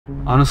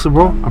Honestly,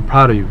 bro, I'm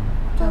proud of you.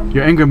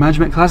 Your anger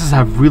management classes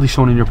have really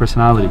shown in your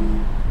personality.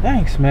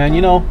 Thanks, man. You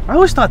know, I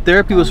always thought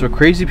therapy was for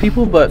crazy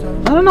people, but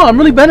I don't know, I'm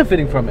really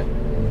benefiting from it.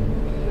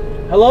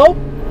 Hello?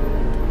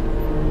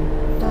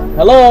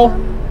 Hello?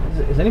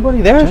 Is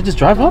anybody there? Should I just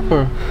drive up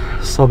or?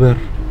 Sabir.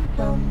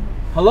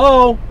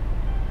 Hello?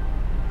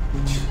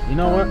 You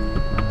know what?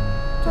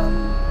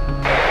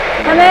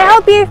 How may I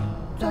help you?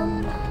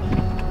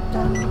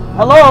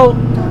 Hello?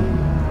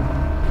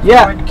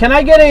 Yeah, can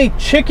I get a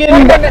chicken?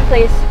 1 minute,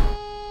 please.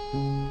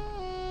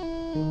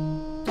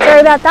 Sorry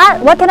about that.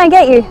 What can I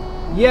get you?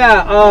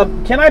 Yeah,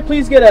 can I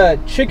please get a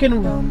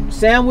chicken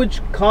sandwich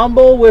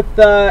combo with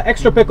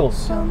extra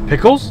pickles?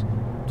 Pickles?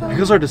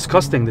 Pickles are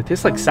disgusting. They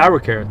taste like sour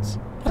carrots.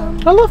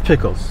 I love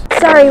pickles.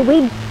 Sorry,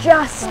 we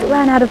just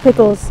ran out of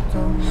pickles.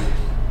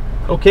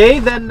 Okay,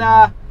 then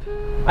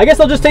I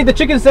guess I'll just take the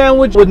chicken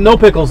sandwich with no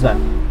pickles then.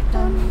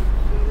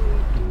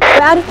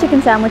 We're out of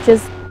chicken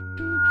sandwiches.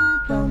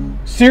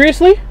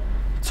 Seriously?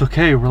 It's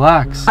okay,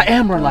 relax. I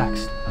am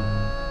relaxed.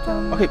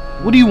 Okay,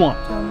 what do you want?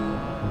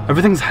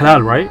 Everything's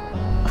halal, right?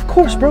 Of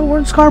course, bro, we're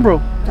in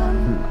Scarborough.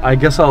 I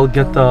guess I'll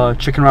get the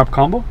chicken wrap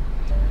combo.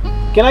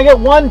 Can I get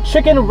one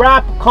chicken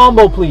wrap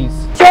combo, please?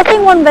 Sure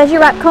thing, 1 veggie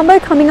wrap combo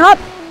coming up.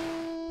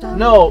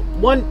 No,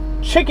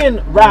 one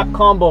chicken wrap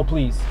combo,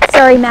 please.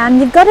 Sorry, ma'am,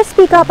 you've got to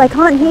speak up. I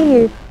can't hear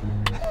you.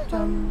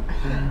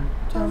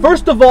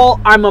 First of all,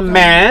 I'm a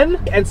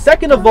man. And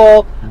second of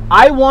all,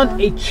 I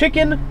want a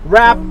chicken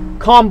wrap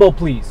combo,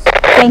 please.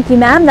 Thank you,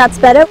 ma'am. That's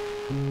better.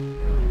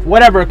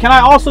 Whatever. Can I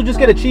also just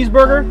get a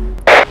cheeseburger?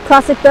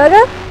 Classic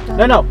burger?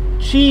 No,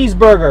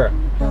 cheeseburger.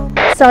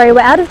 Sorry,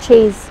 we're out of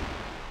cheese.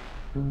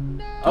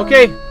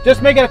 Okay,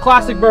 just make it a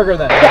classic burger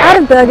then. We're out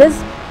of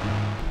burgers.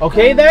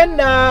 Okay then,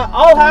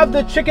 I'll have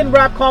the chicken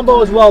wrap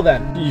combo as well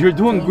then. You're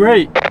doing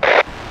great.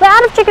 We're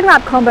out of chicken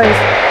wrap combos.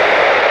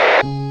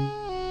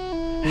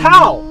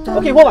 How?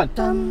 Okay, hold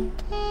on.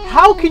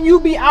 How can you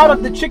be out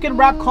of the chicken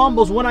wrap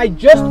combos when I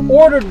just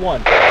ordered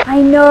one?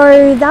 I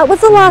know, that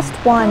was the last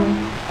one.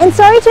 And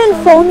sorry to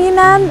inform you,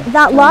 ma'am,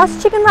 that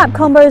last chicken wrap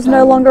combo is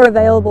no longer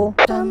available.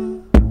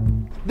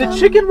 The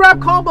chicken wrap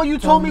combo you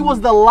told me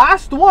was the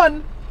last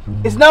one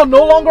is now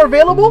no longer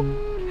available?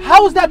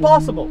 How is that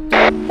possible?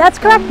 That's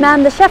correct,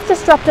 ma'am. The chef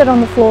just dropped it on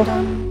the floor.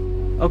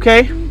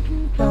 Okay.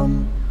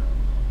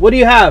 What do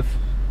you have?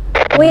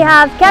 We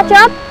have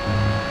ketchup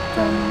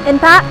in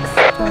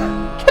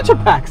packs.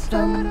 Ketchup packs.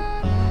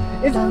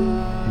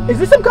 Is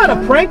this some kind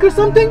of prank or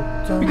something?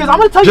 Because I'm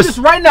gonna tell you this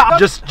right now.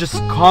 Just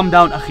calm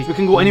down, Akhi. We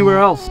can go anywhere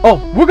else. Oh,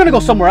 we're gonna go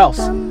somewhere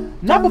else.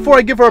 Not before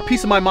I give her a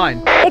piece of my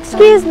mind.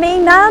 Excuse me,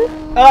 ma'am.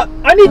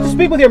 I need to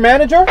speak with your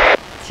manager.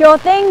 Sure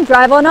thing.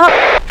 Drive on up.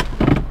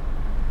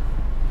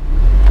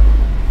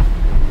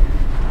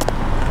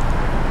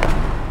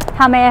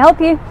 How may I help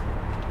you?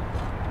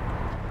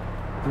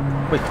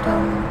 Wait,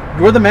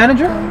 you're the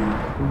manager?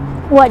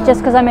 What,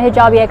 just because I'm a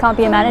hijabi I can't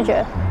be a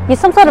manager? You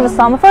some sort of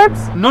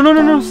Islamophobes?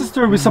 No,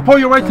 sister. We support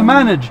your right to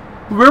manage.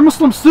 We're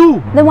Muslims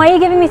too. Then why are you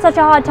giving me such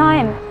a hard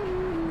time?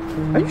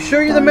 Are you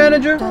sure you're the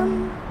manager?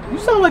 You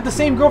sound like the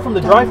same girl from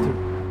the Drive-Thru.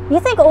 You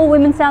think all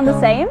women sound the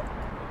same?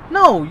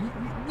 No,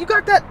 you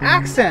got that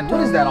accent.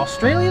 What is that,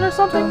 Australian or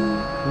something?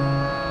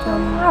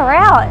 Far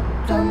out.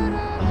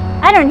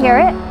 I don't hear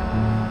it.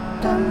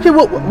 Okay,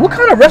 what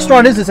kind of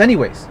restaurant is this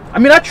anyways? I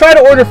mean, I tried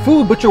to order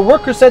food, but your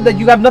worker said that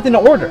you have nothing to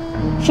order.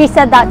 She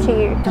said that to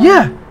you.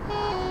 Yeah.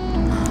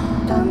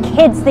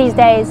 Kids these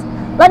days.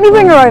 Let me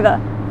bring her over.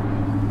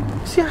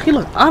 See,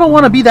 look, I don't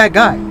want to be that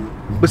guy.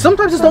 But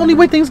sometimes it's the only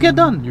way things get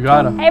done. You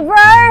gotta. Hey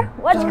bro,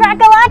 what's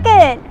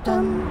crack-a-lackin'?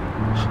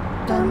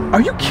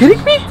 Are you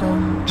kidding me?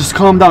 Just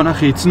calm down,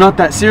 Akhi. It's not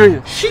that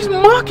serious. She's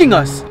mocking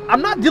us.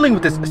 I'm not dealing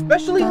with this,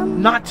 especially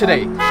not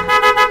today.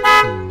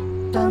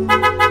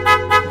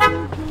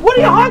 What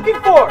are you honking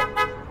for?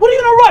 What are you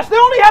gonna rush? They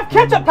only have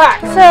ketchup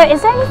packs. Sir,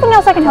 is there anything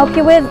else I can help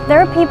you with? There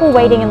are people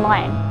waiting in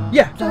line.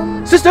 Yeah,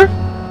 sister,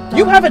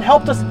 you haven't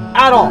helped us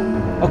at all,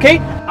 okay?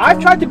 I've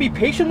tried to be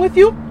patient with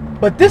you,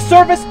 but this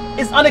service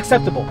is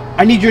unacceptable.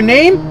 I need your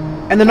name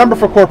and the number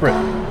for corporate.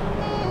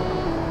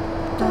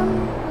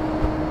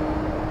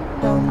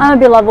 I'm gonna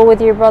be level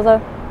with you,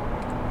 brother.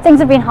 Things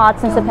have been hard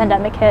since the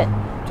pandemic hit.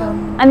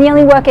 I'm the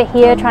only worker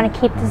here trying to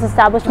keep this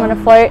establishment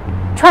afloat,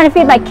 trying to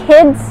feed my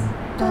kids,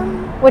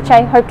 which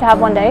I hope to have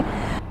one day.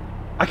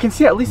 I can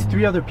see at least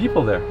 3 other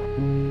people there.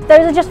 Those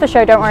are just for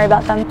show, don't worry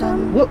about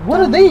them. What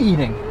are they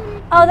eating?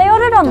 Oh, they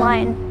ordered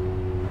online.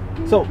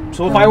 So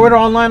if I order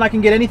online, I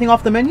can get anything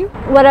off the menu?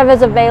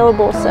 Whatever's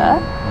available, sir.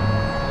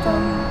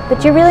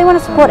 But you really want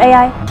to support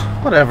AI?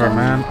 Whatever,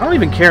 man. I don't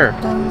even care.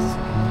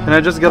 Can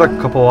I just get a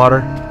cup of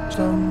water?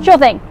 Sure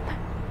thing.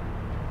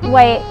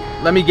 Wait,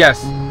 Let me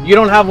guess. You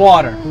don't have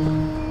water.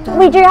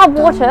 we do have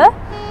water.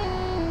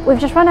 We've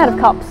just run out of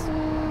cups.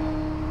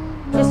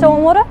 Do you still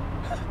want water?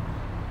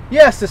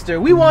 Yes, sister.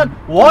 We want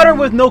water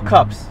with no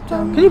cups.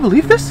 Can you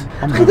believe this?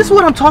 Okay, this is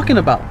what I'm talking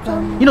about.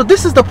 You know,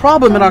 this is the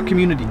problem in our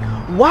community.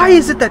 Why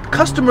is it that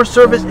customer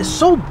service is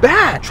so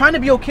bad? Trying to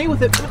be okay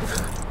with it.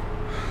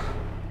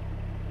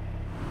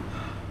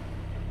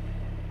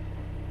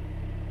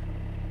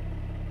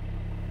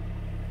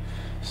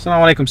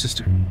 Assalamu alaikum,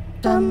 sister.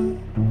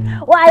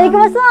 Wa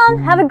alaikum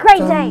assalam. Have a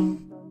great day.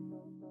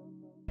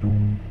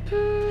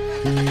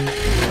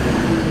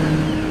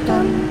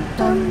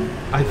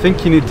 I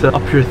think you need to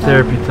up your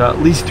therapy to at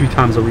least 3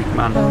 times a week,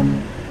 man.